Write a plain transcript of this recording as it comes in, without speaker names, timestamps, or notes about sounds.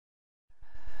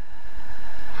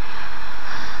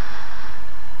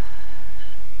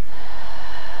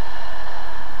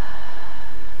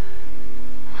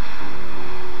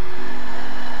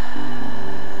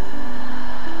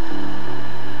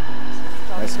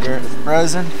Spirit is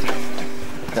frozen,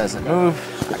 doesn't move.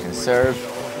 I can serve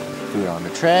food on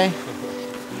the tray.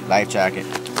 Life jacket,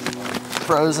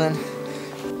 frozen.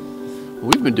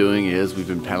 What we've been doing is we've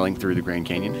been paddling through the Grand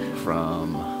Canyon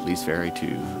from Lee's Ferry to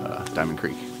Diamond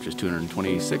Creek, which is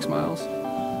 226 miles,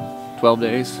 12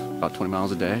 days, about 20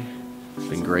 miles a day. It's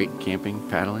been great camping,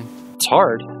 paddling. It's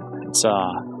hard.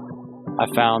 I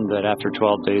found that after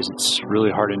 12 days, it's really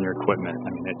hard on your equipment.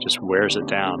 I mean, it just wears it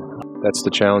down. That's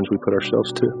the challenge we put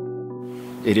ourselves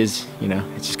to. It is, you know,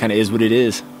 it just kind of is what it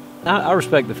is. I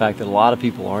respect the fact that a lot of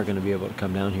people aren't going to be able to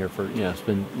come down here for,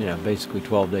 spend, basically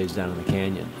 12 days down in the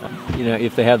canyon.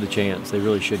 If they have the chance, they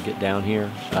really should get down here.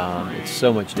 It's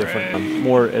so much different,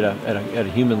 more at a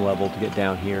human level to get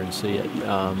down here and see it,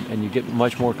 and you get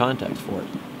much more context for it.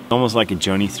 Almost like a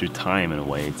journey through time in a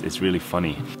way. It's really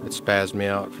funny. It spazzed me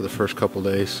out for the first couple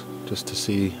days just to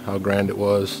see how grand it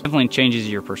was. It definitely changes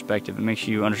your perspective. It makes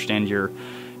you understand your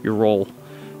role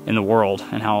in the world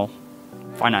and how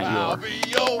finite you are. I'll be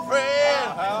your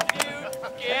friend. How you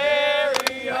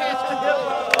carry on.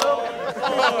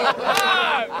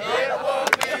 It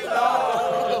won't be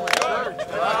long.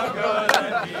 I'm gonna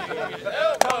need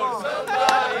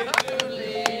somebody to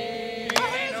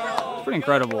lean on. It's pretty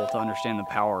incredible to understand the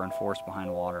power and force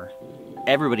behind water.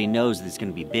 Everybody knows that it's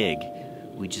going to be big.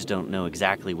 We just don't know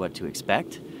exactly what to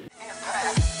expect.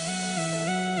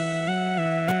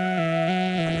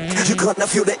 You're gonna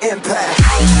feel the impact.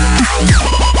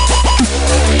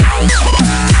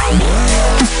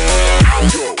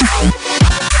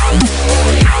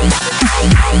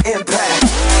 Impact.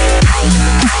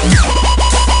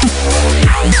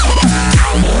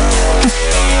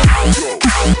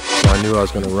 So I knew I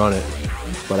was going to run it,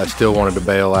 but I still wanted to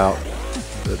bail out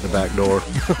the back door.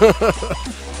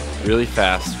 Really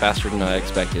fast, faster than I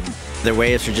expected. The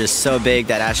waves are just so big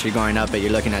that as you're going up it,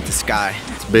 you're looking at the sky.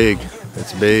 It's big.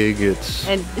 It's big.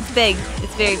 And it's big.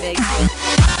 It's very big.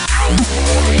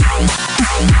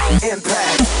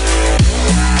 Impact.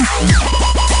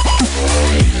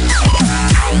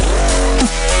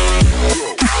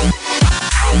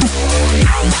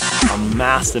 A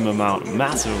massive amount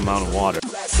of water.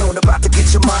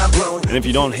 And if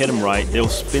you don't hit them right, they'll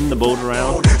spin the boat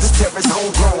around.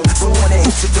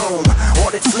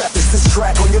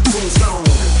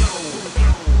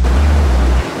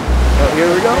 Oh, here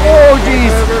we go. Oh,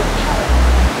 jeez.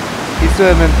 He's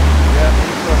swimming.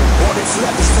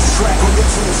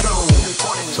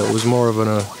 So it was more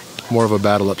of a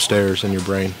battle upstairs in your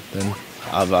brain then.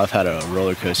 I've had a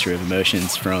roller coaster of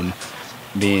emotions, from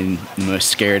being the most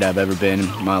scared I've ever been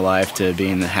in my life to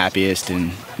being the happiest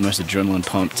and most adrenaline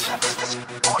pumped.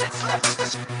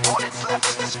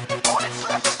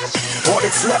 All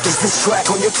that's left is this track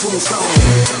on your tombstone.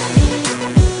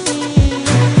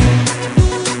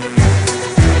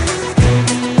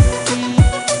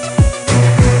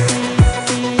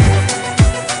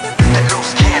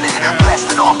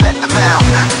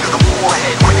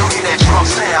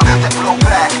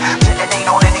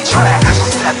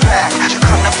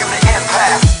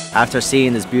 After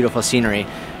seeing this beautiful scenery,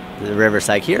 the river's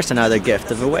like, here's another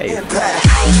gift of a wave.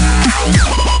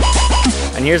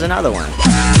 And here's another one.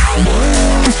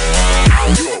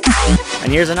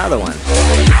 And here's another one.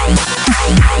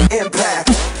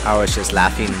 I was just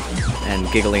laughing and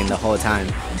giggling the whole time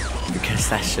because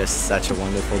that's just such a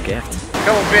wonderful gift. A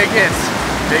couple big hits,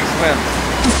 big swims.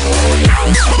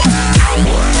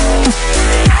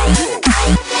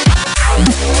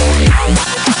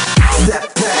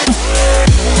 Step back.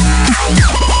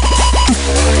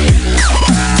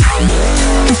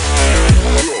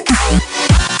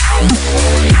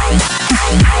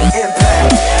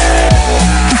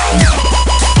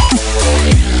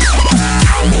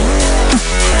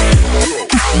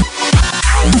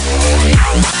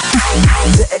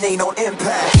 There ain't no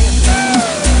impact.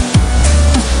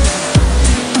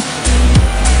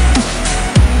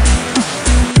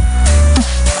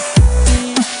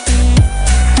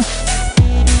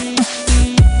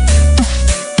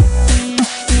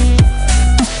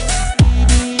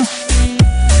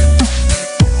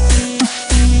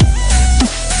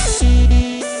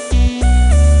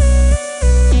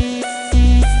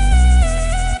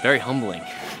 Very humbling,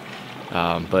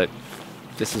 but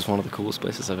this is one of the coolest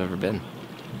places I've ever been,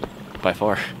 by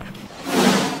far.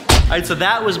 Alright, so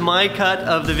that was my cut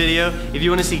of the video. If you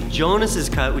want to see Jonas's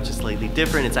cut, which is slightly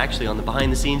different, it's actually on the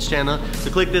behind the scenes channel. So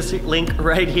click this link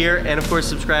right here, and of course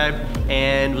subscribe,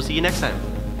 and we'll see you next time.